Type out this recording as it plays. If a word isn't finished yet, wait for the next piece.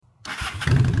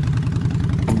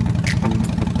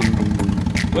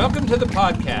Welcome to the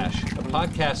podcast, a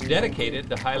podcast dedicated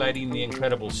to highlighting the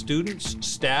incredible students,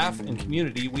 staff, and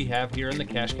community we have here in the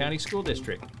Cache County School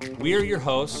District. We are your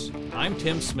hosts. I'm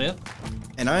Tim Smith.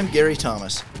 And I'm Gary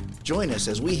Thomas. Join us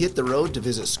as we hit the road to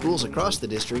visit schools across the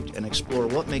district and explore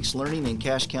what makes learning in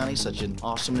Cache County such an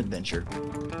awesome adventure.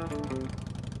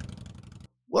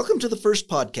 Welcome to the first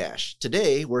podcast.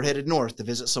 Today, we're headed north to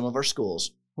visit some of our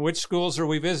schools. Which schools are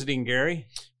we visiting, Gary?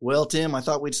 Well, Tim, I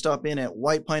thought we'd stop in at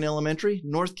White Pine Elementary,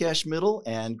 North Cache Middle,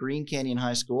 and Green Canyon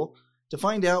High School to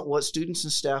find out what students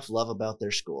and staff love about their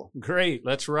school. Great,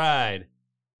 let's ride.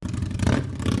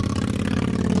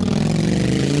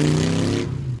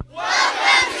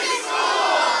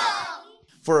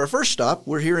 For our first stop,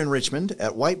 we're here in Richmond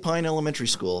at White Pine Elementary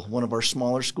School, one of our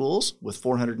smaller schools with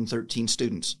 413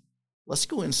 students. Let's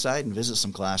go inside and visit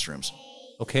some classrooms.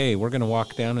 Okay, we're going to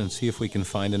walk down and see if we can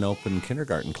find an open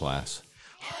kindergarten class.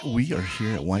 We are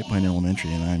here at White Pine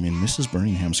Elementary, and I'm in Mrs.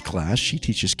 Birmingham's class. She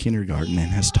teaches kindergarten and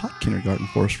has taught kindergarten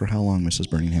for us for how long, Mrs.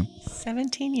 Birmingham?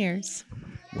 17 years.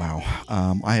 Wow.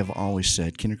 I have always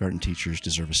said kindergarten teachers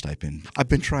deserve a stipend. I've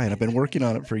been trying. I've been working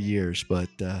on it for years, but...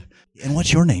 and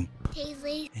what's your name?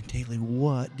 Haley. And Haley,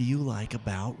 what do you like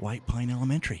about White Pine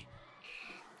Elementary?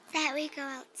 That we go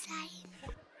outside.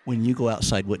 When you go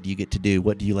outside, what do you get to do?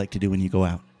 What do you like to do when you go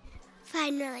out?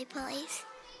 Find really police.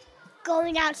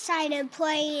 Going outside and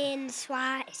playing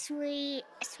slides.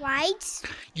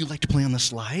 You like to play on the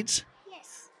slides?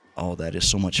 Yes. Oh, that is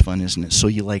so much fun, isn't it? So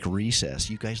you like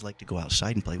recess. You guys like to go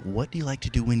outside and play. What do you like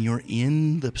to do when you're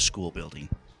in the school building?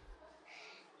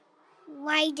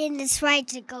 Ride in the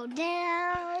slides that go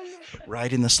down.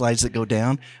 Ride in the slides that go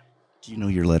down? Do you know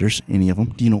your letters? Any of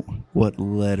them? Do you know what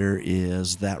letter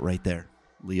is that right there?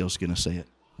 Leo's going to say it.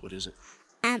 What is it?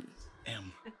 M.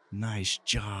 M. Nice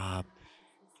job.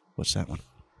 What's that one?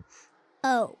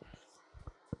 O.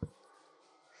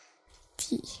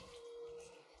 T.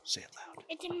 Say it loud.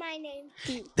 It's in my name.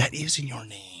 T. That is in your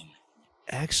name.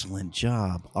 Excellent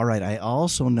job. All right, I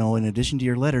also know in addition to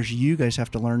your letters, you guys have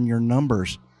to learn your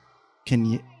numbers. Can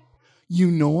you?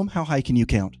 You know them? How high can you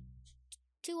count?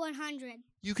 To 100.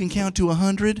 You can count to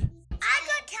 100? I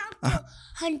could count to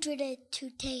 100 to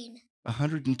 10.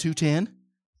 102.10?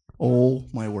 Oh,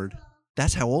 my word.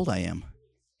 That's how old I am.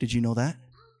 Did you know that?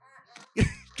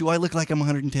 Do I look like I'm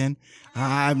 110?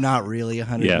 I'm not really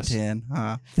 110.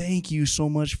 Yes. Thank you so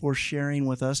much for sharing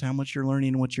with us how much you're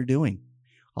learning and what you're doing.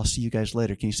 I'll see you guys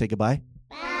later. Can you say goodbye?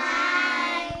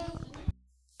 Bye.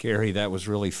 Gary, that was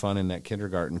really fun in that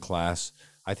kindergarten class.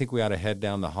 I think we ought to head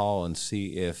down the hall and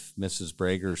see if Mrs.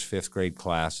 Brager's fifth grade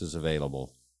class is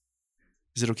available.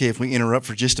 Is it okay if we interrupt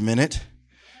for just a minute?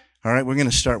 All right, we're going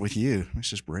to start with you,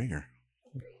 Mrs. Brager.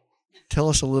 Tell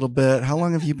us a little bit. How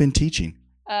long have you been teaching?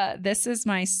 This is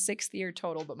my 6th year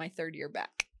total, but my 3rd year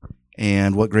back.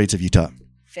 And what grades have you taught?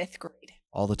 5th grade.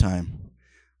 All the time.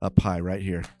 Up high, right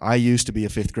here. I used to be a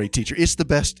 5th grade teacher. It's the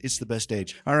best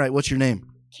age. All right, what's your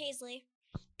name? Kaisley.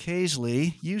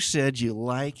 Kaisley, you said you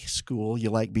like school,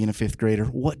 you like being a 5th grader.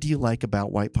 What do you like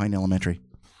about White Pine Elementary?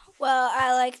 Well,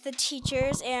 I like the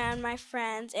teachers and my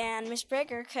friends and Miss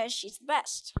Brigger because she's the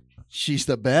best. She's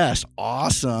the best.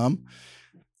 Awesome.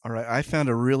 All right, I found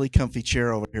a really comfy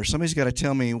chair over here. Somebody's got to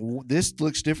tell me, this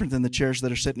looks different than the chairs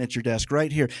that are sitting at your desk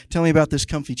right here. Tell me about this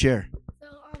comfy chair. So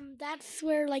that's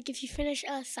where, like, if you finish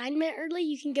an assignment early,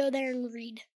 you can go there and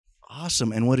read.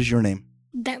 Awesome. And what is your name?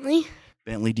 Bentley?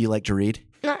 Bentley, do you like to read?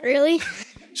 Not really.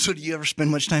 So do you ever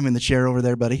spend much time in the chair over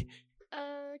there, buddy?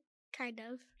 Kind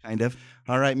of. Kind of.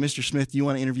 All right, Mr. Smith, do you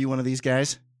want to interview one of these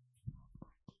guys?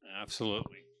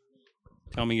 Absolutely.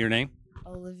 Tell me your name.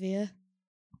 Olivia.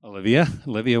 Olivia,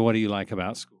 what do you like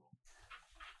about school?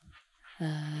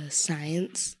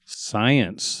 Science.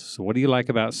 Science. So what do you like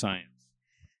about science?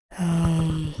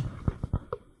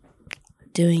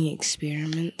 Doing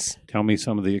experiments. Tell me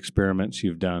some of the experiments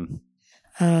you've done.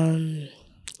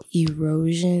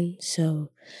 Erosion. So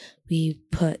we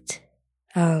put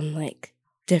like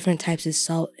different types of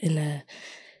salt in a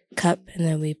cup, and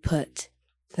then we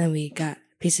got a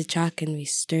piece of chalk and we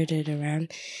stirred it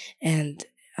around, and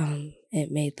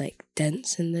it made like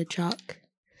dents in the chalk.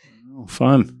 Oh,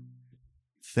 fun.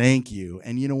 Thank you.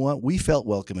 And you know what? We felt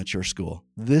welcome at your school.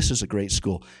 This is a great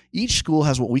school. Each school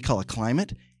has what we call a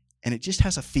climate, and it just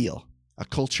has a feel, a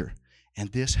culture.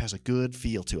 And this has a good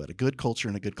feel to it, a good culture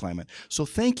and a good climate. So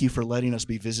thank you for letting us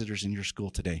be visitors in your school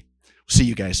today. See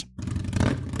you guys.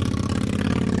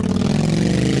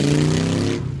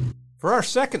 For our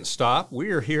second stop, we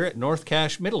are here at North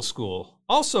Cache Middle School,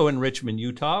 also in Richmond,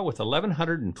 Utah, with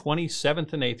 1,120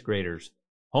 7th and 8th graders,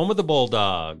 home of the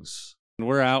Bulldogs.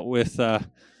 We're out with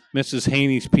Mrs.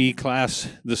 Haney's P class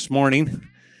this morning.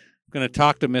 Going to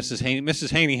talk to Mrs. Haney.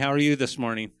 Mrs. Haney, how are you this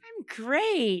morning? I'm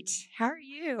great. How are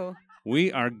you?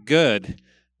 We are good.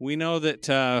 We know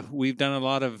that we've done a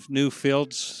lot of new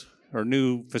fields or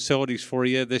new facilities for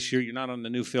you this year. You're not on the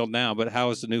new field now, but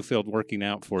how is the new field working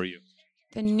out for you?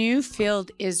 The new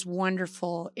field is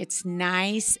wonderful. It's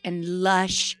nice and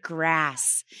lush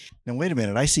grass. Now, wait a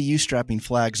minute. I see you strapping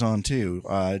flags on, too.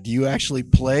 Do you actually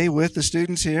play with the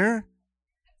students here?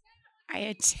 I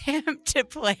attempt to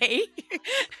play.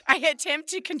 I attempt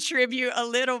to contribute a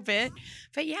little bit.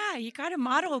 But yeah, you got to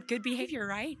model good behavior,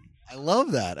 right? I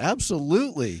love that.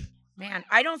 Absolutely. Man,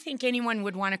 I don't think anyone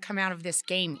would want to come out of this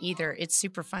game either. It's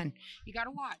super fun. You got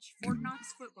to watch Fort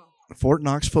Knox football. Fort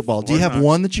Knox football. Do you have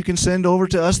one that you can send over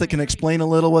to us that can explain a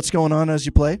little what's going on as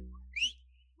you play?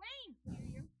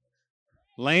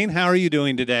 Lane, how are you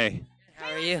doing today?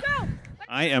 How are you?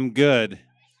 I am good.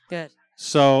 Good.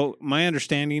 So my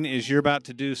understanding is you're about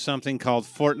to do something called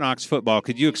Fort Knox football.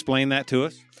 Could you explain that to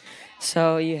us?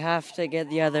 So you have to get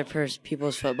the other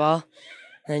people's football,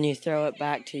 then you throw it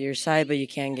back to your side, but you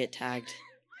can get tagged.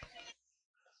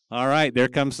 All right, there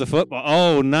comes the football.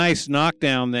 Oh, nice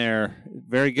knockdown there.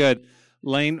 Very good.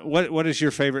 Lane, what is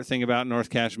your favorite thing about North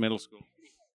Cache Middle School?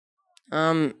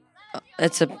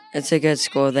 It's a good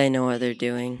school. They know what they're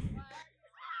doing.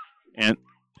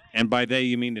 And by they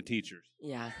you mean the teachers?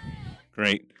 Yeah.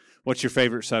 Great. What's your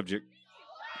favorite subject?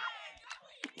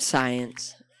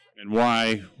 Science. And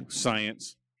why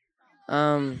science?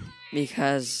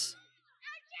 Because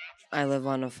I live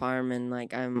on a farm and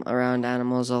I'm around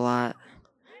animals a lot,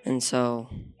 and so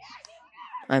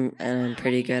I'm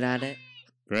pretty good at it.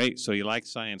 Great. So you like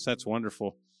science. That's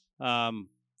wonderful.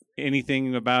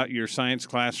 Anything about your science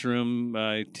classroom,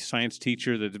 science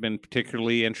teacher that's been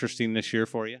particularly interesting this year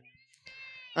for you?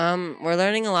 We're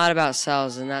learning a lot about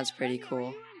cells, and that's pretty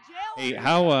cool. Hey,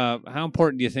 how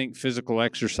important do you think physical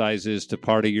exercise is to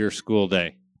part of your school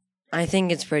day? I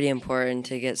think it's pretty important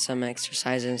to get some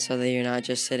exercise in so that you're not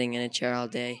just sitting in a chair all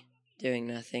day doing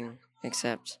nothing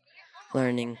except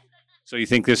learning. So you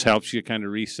think this helps you kind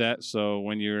of reset so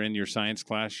when you're in your science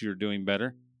class you're doing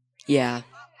better? Yeah.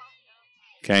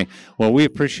 Okay. Well, we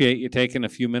appreciate you taking a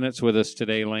few minutes with us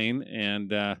today, Lane,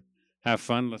 and have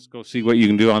fun. Let's go see what you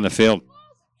can do on the field.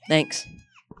 Thanks.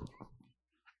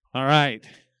 All right.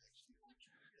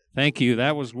 Thank you.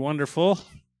 That was wonderful.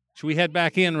 Should we head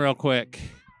back in real quick?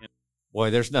 Boy,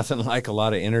 there's nothing like a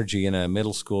lot of energy in a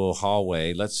middle school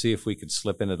hallway. Let's see if we could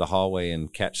slip into the hallway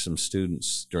and catch some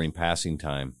students during passing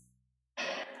time.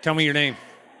 Tell me your name.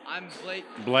 I'm Blake.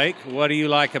 Blake, what do you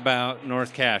like about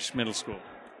North Cache Middle School?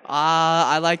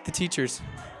 I like the teachers.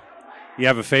 You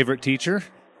have a favorite teacher?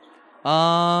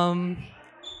 I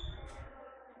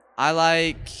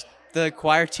like the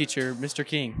choir teacher, Mr.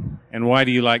 King. And why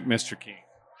do you like Mr. King?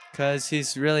 Because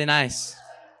he's really nice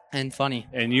and funny.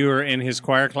 And you were in his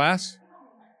choir class?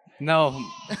 No.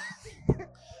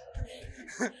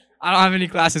 I don't have any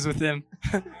classes with him.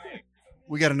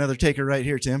 We got another taker right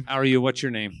here, Tim. How are you? What's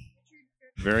your name?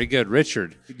 Very good.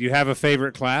 Richard, do you have a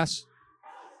favorite class?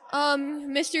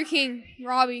 Mr. King,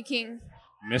 Robbie King.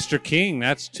 Mr. King,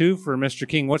 that's two for Mr.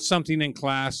 King. What's something in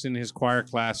class, in his choir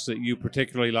class, that you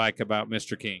particularly like about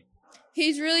Mr. King?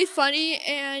 He's really funny,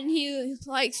 and he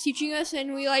likes teaching us,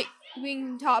 and we like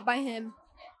being taught by him.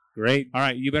 Great. All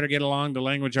right, you better get along to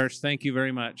language arts. Thank you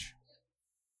very much.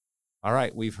 All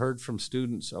right, we've heard from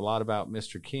students a lot about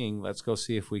Mr. King. Let's go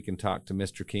see if we can talk to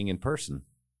Mr. King in person.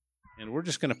 And we're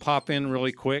just going to pop in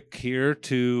really quick here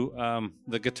to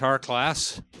the guitar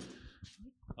class.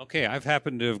 Okay, I've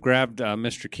happened to have grabbed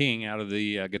Mr. King out of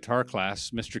the guitar class.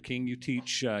 Mr. King, you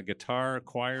teach guitar,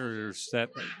 choir, or is that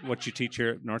what you teach here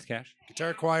at North Cache?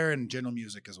 Guitar, choir, and general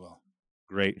music as well.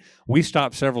 Great. We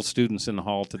stopped several students in the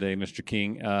hall today, Mr.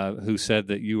 King, who said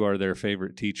that you are their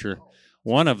favorite teacher.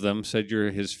 One of them said you're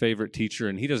his favorite teacher,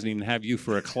 and he doesn't even have you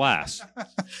for a class.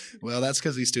 Well, that's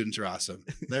because these students are awesome.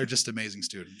 They're just amazing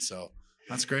students, so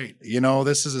that's great. You know,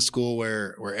 this is a school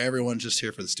where everyone's just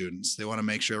here for the students. They want to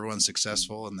make sure everyone's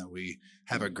successful and that we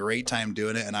have a great time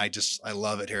doing it, and I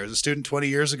love it here. As a student 20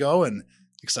 years ago and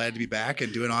excited to be back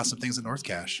and doing awesome things at North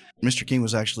Cache. Mr. King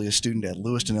was actually a student at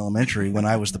Lewiston Elementary when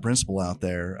I was the principal out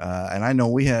there, and I know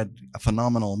we had a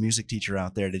phenomenal music teacher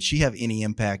out there. Did she have any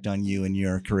impact on you in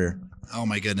your career? Oh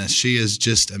my goodness, she is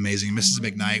just amazing. Mrs.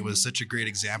 McKnight was such a great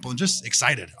example and just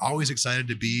excited, always excited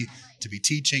to be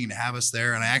teaching and to have us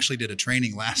there. And I actually did a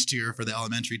training last year for the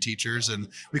elementary teachers, and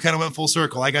we kind of went full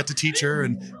circle. I got to teach her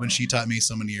and when she taught me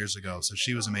so many years ago. So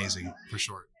she was amazing for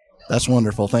sure. That's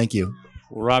wonderful. Thank you.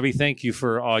 Well, Robbie, thank you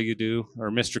for all you do, or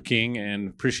Mr. King, and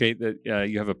appreciate that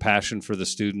you have a passion for the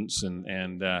students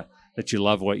and that you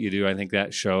love what you do. I think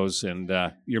that shows, and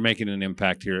you're making an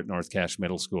impact here at North Cache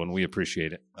Middle School, and we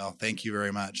appreciate it. Well, thank you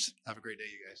very much. Have a great day,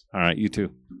 you guys. All right, you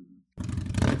too.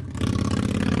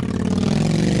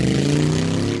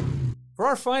 For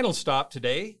our final stop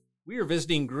today, we are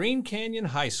visiting Green Canyon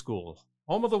High School,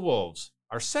 home of the Wolves,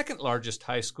 our second largest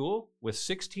high school with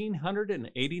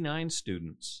 1,689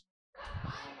 students.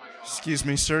 Excuse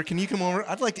me, sir. Can you come over?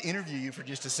 I'd like to interview you for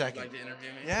just a second. You'd like to interview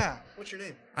me? Yeah. What's your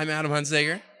name? I'm Adam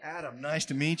Hunsager. Adam, nice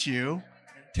to meet you.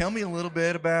 Tell me a little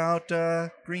bit about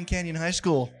Green Canyon High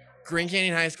School. Green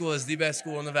Canyon High School is the best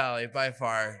school in the valley by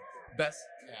far. Best.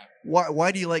 Yeah.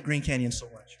 Why do you like Green Canyon so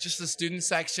much? Just the student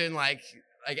section, like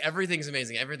everything's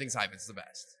amazing. Everything's hype. It's the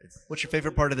best. What's your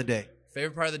favorite part of the day?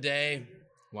 Favorite part of the day?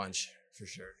 Lunch, for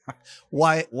sure.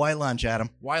 Why lunch, Adam?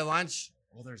 Why lunch?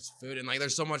 Well, there's food and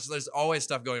there's so much. There's always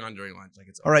stuff going on during lunch.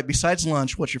 All right. Besides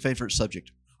lunch, what's your favorite subject?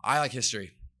 I like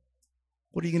history.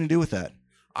 What are you going to do with that?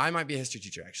 I might be a history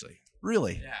teacher, actually.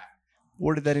 Really? Yeah.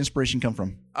 Where did that inspiration come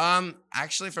from?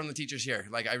 Actually from the teachers here.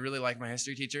 I really like my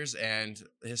history teachers, and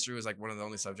history was one of the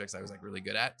only subjects I was really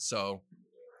good at. So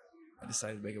I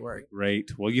decided to make it work.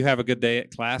 Great. Well, you have a good day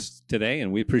at class today,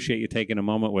 and we appreciate you taking a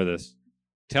moment with us.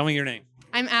 Tell me your name.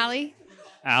 I'm Allie.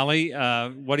 Allie,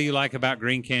 what do you like about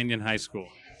Green Canyon High School?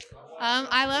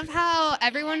 I love how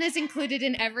everyone is included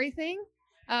in everything,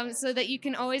 so that you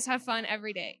can always have fun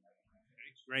every day.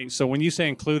 Great. So when you say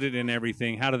included in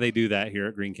everything, how do they do that here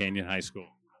at Green Canyon High School?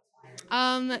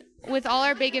 With all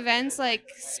our big events like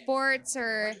sports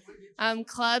or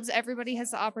clubs, everybody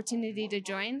has the opportunity to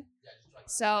join.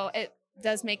 So it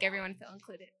does make everyone feel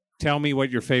included. Tell me what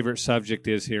your favorite subject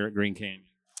is here at Green Canyon.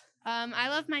 I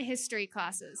love my history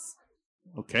classes.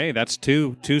 Okay, that's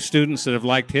two students that have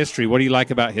liked history. What do you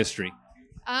like about history?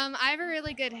 I have a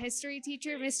really good history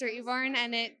teacher, Mr. Ivarn,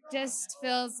 and it just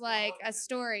feels like a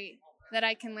story that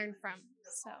I can learn from.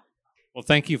 So. Well,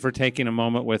 thank you for taking a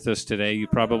moment with us today. You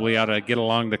probably ought to get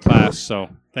along to class, so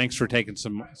thanks for taking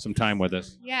some time with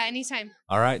us. Yeah, anytime.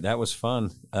 All right, that was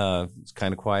fun. It's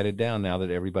kind of quieted down now that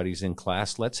everybody's in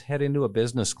class. Let's head into a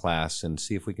business class and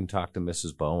see if we can talk to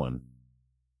Mrs. Bowen.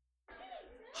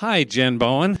 Hi, Jen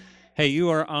Bowen. Hey, you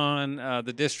are on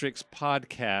the district's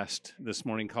podcast this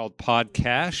morning called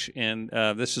Podcache, and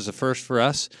this is a first for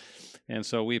us. And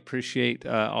so we appreciate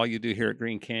all you do here at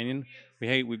Green Canyon.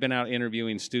 We've been out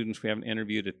interviewing students. We haven't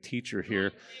interviewed a teacher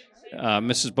here.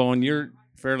 Mrs. Bowen, you're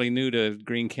fairly new to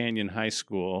Green Canyon High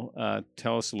School.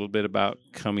 Tell us a little bit about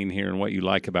coming here and what you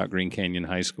like about Green Canyon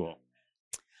High School.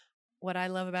 What I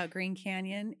love about Green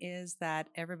Canyon is that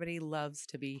everybody loves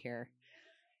to be here.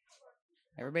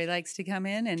 Everybody likes to come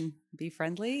in and be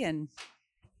friendly and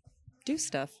do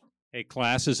stuff. Hey,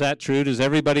 class, is that true? Does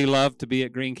everybody love to be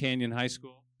at Green Canyon High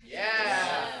School?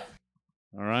 Yeah.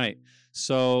 All right.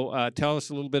 So tell us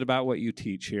a little bit about what you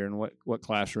teach here and what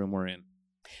classroom we're in.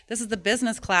 This is the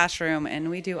business classroom, and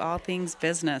we do all things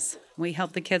business. We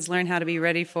help the kids learn how to be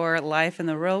ready for life in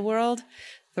the real world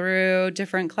through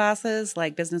different classes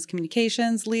like business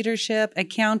communications, leadership,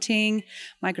 accounting,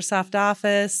 Microsoft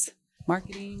Office,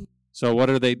 marketing. So what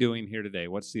are they doing here today?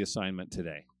 What's the assignment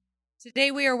today? Today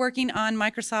we are working on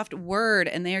Microsoft Word,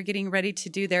 and they are getting ready to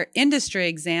do their industry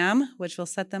exam, which will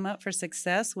set them up for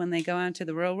success when they go out into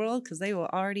the real world because they will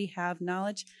already have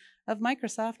knowledge of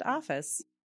Microsoft Office.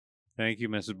 Thank you,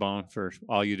 Mrs. Bowen, for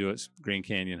all you do at Green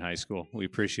Canyon High School. We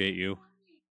appreciate you.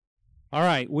 All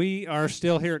right, we are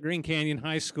still here at Green Canyon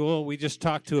High School. We just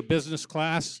talked to a business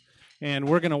class, and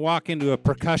we're going to walk into a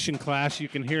percussion class. You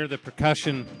can hear the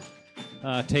percussion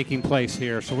taking place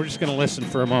here, so we're just going to listen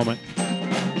for a moment.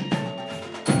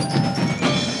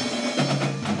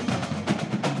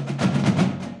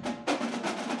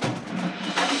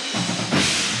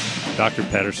 Dr.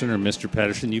 Pedersen, or Mr.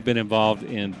 Pedersen, you've been involved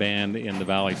in band in the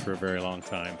Valley for a very long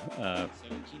time.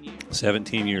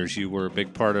 17 years. You were a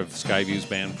big part of Skyview's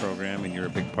band program, and you're a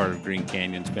big part of Green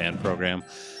Canyon's band program.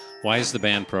 Why is the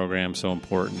band program so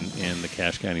important in the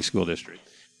Cache County School District?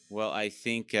 Well, I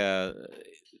think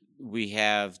we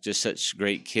have just such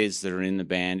great kids that are in the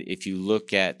band. If you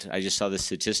look at, I just saw the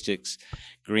statistics,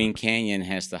 Green Canyon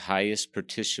has the highest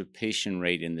participation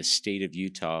rate in the state of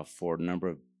Utah for number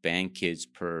of band kids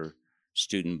per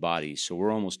student body. So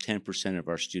we're almost 10% of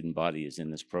our student body is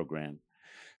in this program.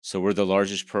 So we're the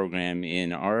largest program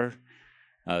in our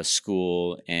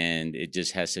school, and it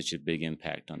just has such a big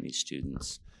impact on these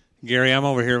students. Gary, I'm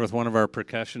over here with one of our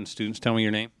percussion students. Tell me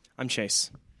your name. I'm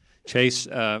Chase. Chase,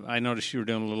 I noticed you were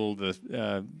doing a little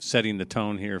setting the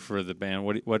tone here for the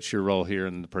band. What's your role here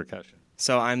in the percussion?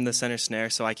 So I'm the center snare,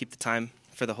 so I keep the time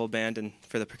for the whole band, and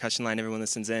for the percussion line, everyone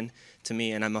listens in to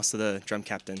me, and I'm also the drum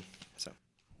captain. So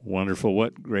wonderful.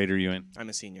 What grade are you in? I'm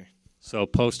a senior. So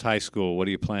post high school, what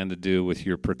do you plan to do with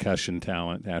your percussion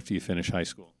talent after you finish high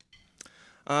school?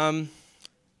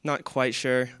 Not quite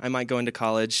sure. I might go into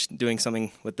college doing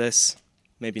something with this.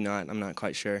 Maybe not. I'm not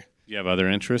quite sure. Do you have other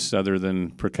interests other than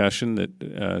percussion that,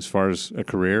 as far as a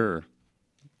career? Or?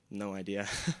 No idea.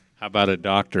 How about a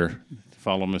doctor?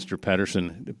 Follow Mr.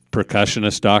 Pedersen,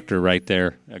 percussionist doctor right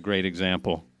there. A great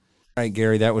example. All right,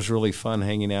 Gary, that was really fun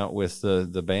hanging out with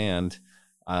the band.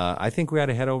 I think we ought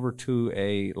to head over to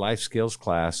a life skills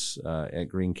class at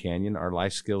Green Canyon. Our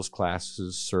life skills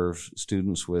classes serve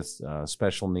students with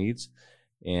special needs,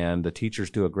 and the teachers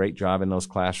do a great job in those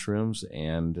classrooms,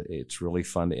 and it's really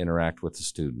fun to interact with the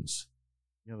students.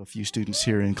 You have a few students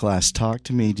here in class. Talk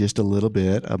to me just a little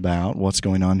bit about what's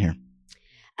going on here.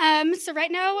 So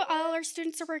right now, all our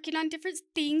students are working on different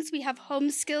things. We have home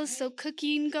skills, so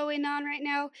cooking going on right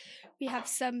now. We have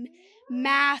some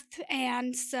math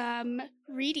and some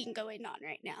reading going on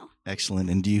right now. Excellent.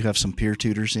 And do you have some peer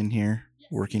tutors in here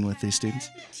working with these students?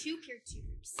 2 peer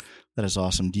tutors. That is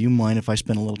awesome. Do you mind if I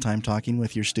spend a little time talking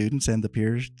with your students and the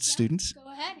peer students?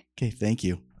 Go ahead. Okay, thank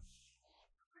you.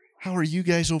 How are you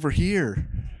guys over here?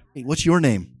 Hey, what's your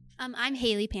name? I'm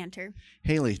Haley Panter.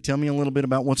 Haley, tell me a little bit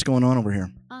about what's going on over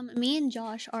here. Me and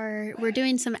Josh we're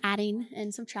doing some adding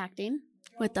and subtracting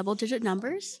with double-digit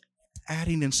numbers.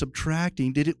 Adding and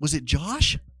subtracting. Was it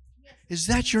Josh? Is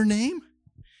that your name?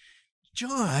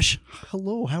 Josh,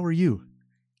 hello, how are you?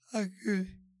 I'm good.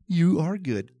 You are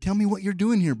good. Tell me what you're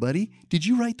doing here, buddy. Did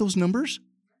you write those numbers?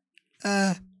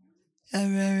 I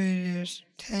remember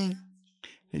 10.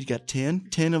 You got 10?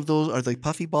 10 of those, are they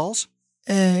puffy balls?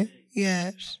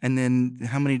 Yes. And then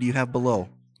how many do you have below?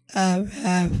 I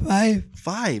have 5.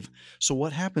 5. So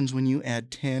what happens when you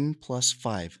add 10 plus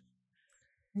 5?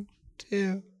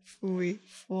 2, 3,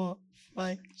 4,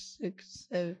 5, 6,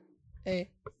 7, 8,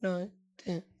 9,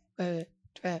 10, 11,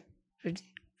 12, 13,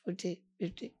 14,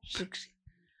 15, 16,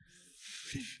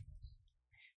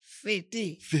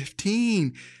 15.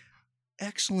 15.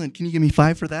 Excellent. Can you give me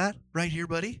 5 for that? Right here,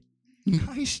 buddy.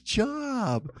 Nice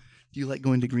job. Do you like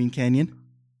going to Green Canyon?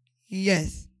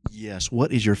 Yes. Yes.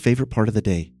 What is your favorite part of the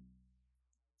day?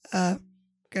 Cause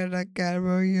I got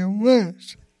all your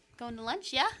ones. Going to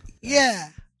lunch, yeah? Yeah.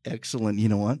 Excellent. You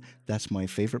know what? That's my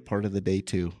favorite part of the day,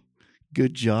 too.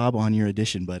 Good job on your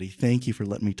addition, buddy. Thank you for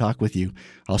letting me talk with you.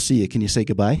 I'll see you. Can you say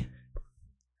goodbye?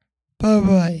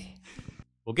 Bye-bye.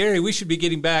 Well, Gary, we should be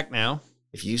getting back now.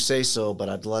 If you say so, but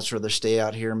I'd much rather stay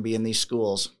out here and be in these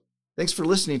schools. Thanks for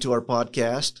listening to our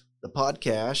podcast. The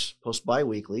podcast posts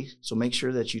bi-weekly, so make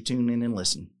sure that you tune in and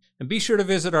listen. And be sure to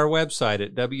visit our website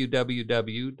at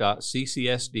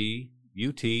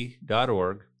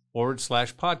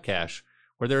www.ccsdut.org/podcast,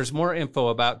 where there's more info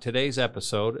about today's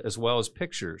episode as well as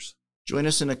pictures. Join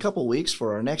us in a couple weeks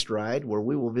for our next ride, where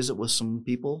we will visit with some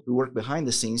people who work behind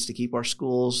the scenes to keep our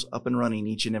schools up and running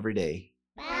each and every day.